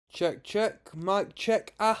Check, check, mic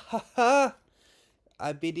check, ah ha ha.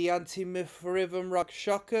 I be the anti-myth rhythm rock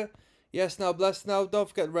shocker. Yes, now blessed now, don't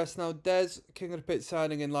forget the rest now. Des, King of the Pit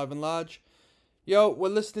signing in live and large. Yo, we're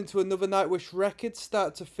listening to another Nightwish record,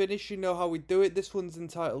 start to finish, you know how we do it. This one's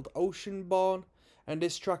entitled Oceanborn, and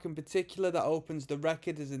this track in particular that opens the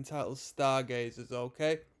record is entitled Stargazers,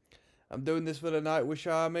 okay? I'm doing this for the Nightwish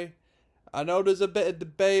army. I know there's a bit of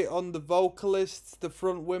debate on the vocalists, the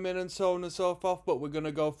front women and so on and so forth, but we're going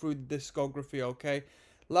to go through the discography, okay?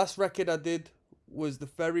 Last record I did was the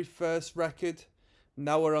very first record.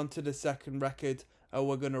 Now we're on to the second record, and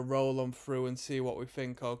we're going to roll them through and see what we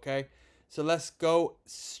think, okay? So let's go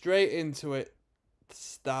straight into it.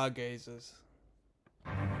 Stargazers.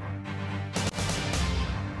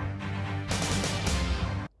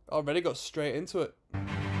 Already got straight into it.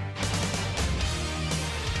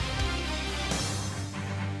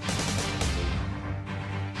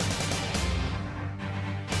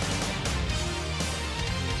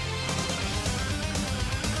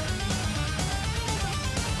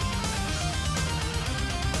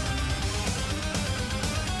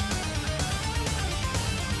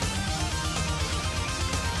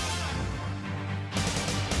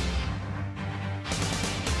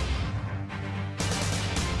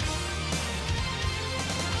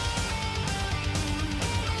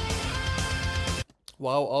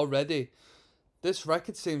 Wow, already. This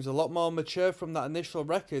record seems a lot more mature from that initial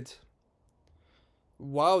record.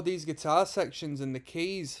 Wow, these guitar sections and the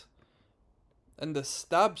keys. And the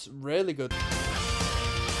stabs, really good.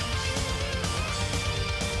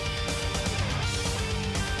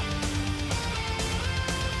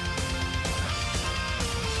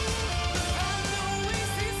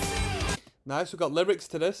 Nice, we've got lyrics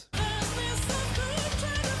to this.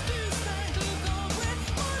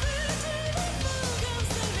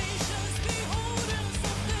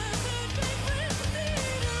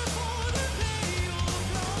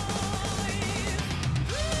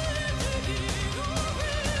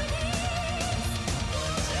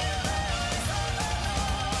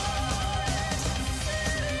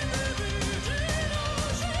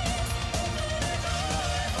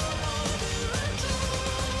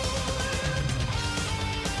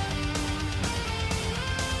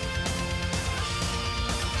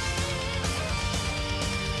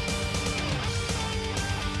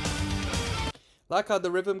 Like how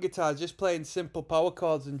the rhythm guitar is just playing simple power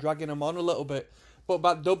chords and dragging them on a little bit. But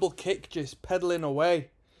that double kick just pedaling away.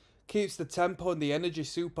 Keeps the tempo and the energy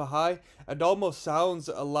super high. And almost sounds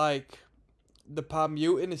like the palm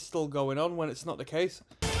muting is still going on when it's not the case.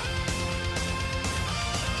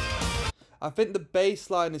 I think the bass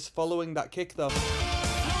line is following that kick though.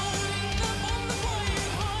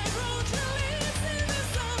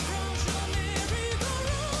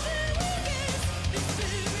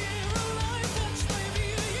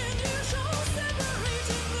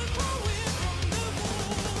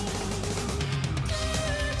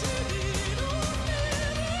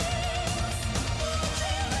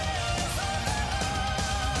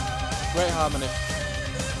 Great harmony.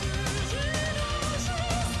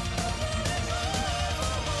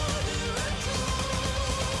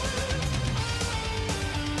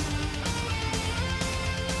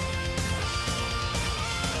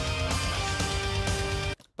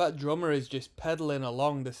 That drummer is just pedaling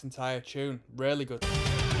along this entire tune. Really good.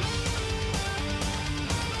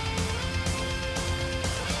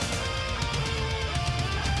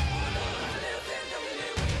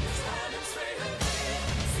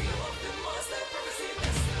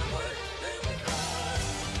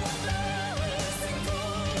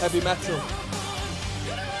 Heavy metal.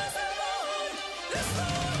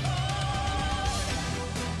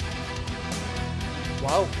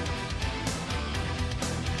 Wow.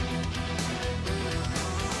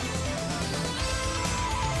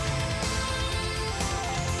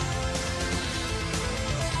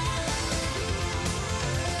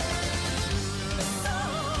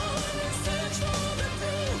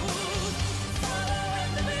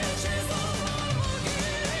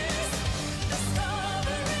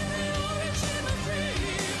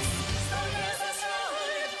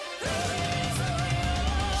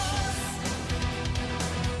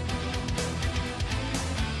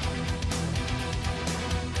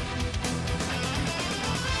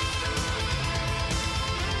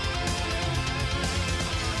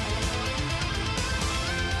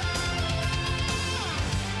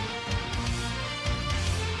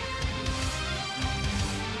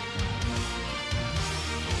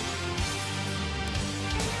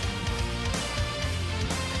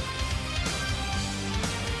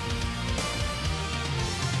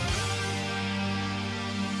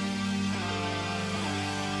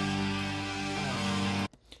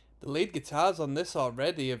 The lead guitars on this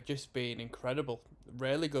already have just been incredible.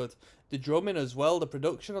 Really good. The drumming as well, the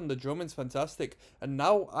production on the drumming's fantastic. And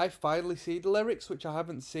now I finally see the lyrics, which I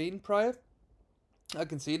haven't seen prior. I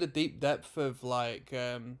can see the deep depth of like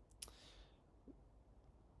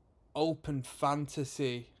open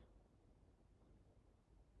fantasy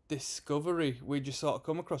discovery we just sort of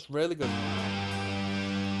come across. Really good.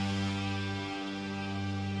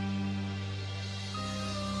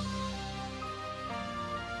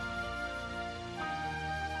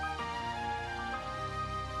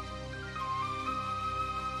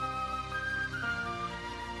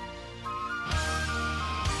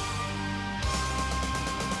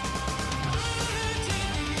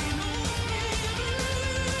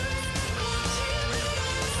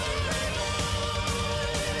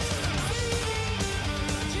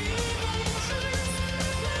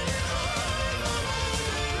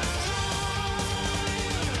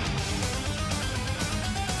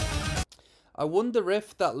 I wonder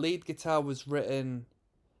if that lead guitar was written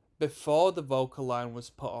before the vocal line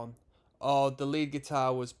was put on, or the lead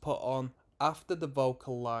guitar was put on after the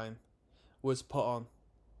vocal line was put on.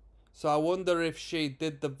 So I wonder if she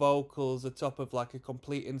did the vocals atop of like a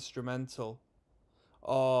complete instrumental,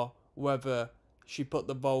 or whether she put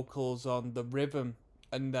the vocals on the rhythm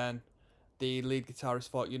and then the lead guitarist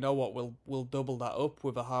thought, you know what, we'll double that up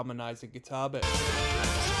with a harmonizing guitar bit.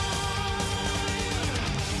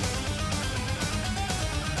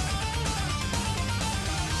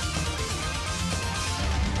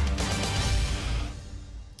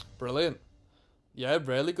 Brilliant. Yeah,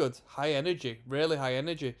 really good. High energy. Really high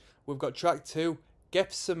energy. We've got track 2,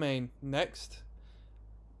 Gethsemane, next.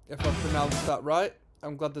 If I pronounced that right.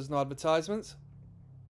 I'm glad there's no advertisements.